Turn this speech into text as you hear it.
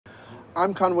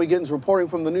I'm Conway Gittens reporting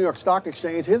from the New York Stock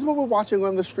Exchange. Here's what we're watching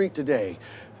on the street today.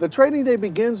 The trading day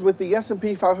begins with the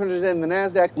S&P 500 and the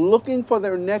Nasdaq looking for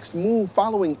their next move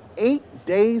following 8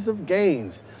 days of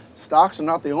gains. Stocks are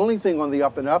not the only thing on the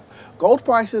up and up. Gold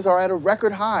prices are at a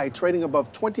record high, trading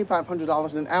above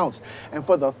 $2,500 an ounce. And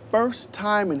for the first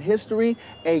time in history,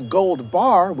 a gold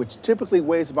bar, which typically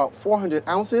weighs about 400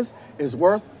 ounces, is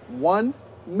worth $1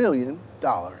 million.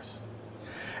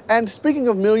 And speaking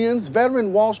of millions,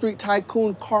 veteran Wall Street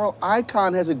tycoon Carl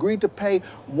Icahn has agreed to pay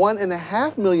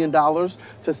 $1.5 million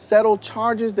to settle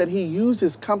charges that he used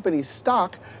his company's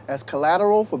stock as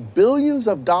collateral for billions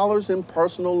of dollars in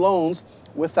personal loans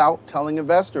without telling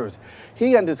investors.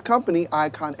 He and his company,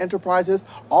 Icahn Enterprises,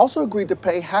 also agreed to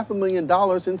pay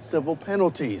 $500,000 in civil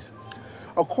penalties.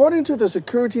 According to the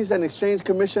Securities and Exchange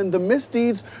Commission, the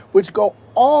misdeeds, which go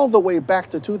all the way back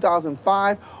to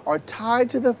 2005, are tied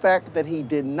to the fact that he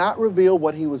did not reveal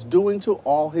what he was doing to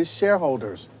all his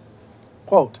shareholders.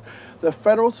 Quote, the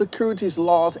federal securities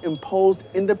laws imposed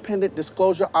independent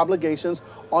disclosure obligations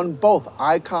on both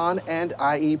Icahn and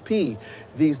IEP.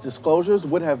 These disclosures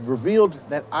would have revealed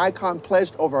that Icahn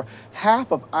pledged over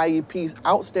half of IEP's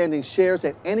outstanding shares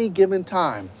at any given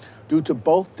time. Due to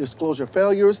both disclosure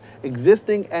failures,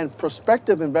 existing and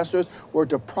prospective investors were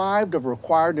deprived of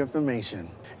required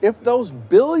information. If those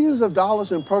billions of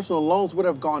dollars in personal loans would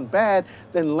have gone bad,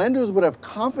 then lenders would have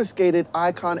confiscated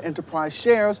Icahn Enterprise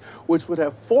shares, which would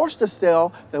have forced a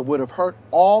sale that would have hurt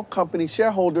all company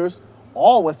shareholders,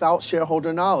 all without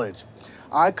shareholder knowledge.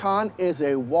 Icahn is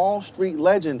a Wall Street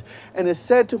legend and is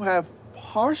said to have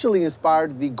partially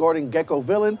inspired the Gordon Gekko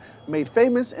villain made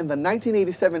famous in the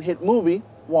 1987 hit movie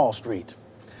Wall Street.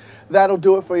 That'll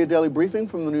do it for your daily briefing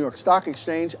from the New York Stock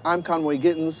Exchange. I'm Conway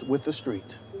Gittens with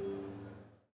TheStreet.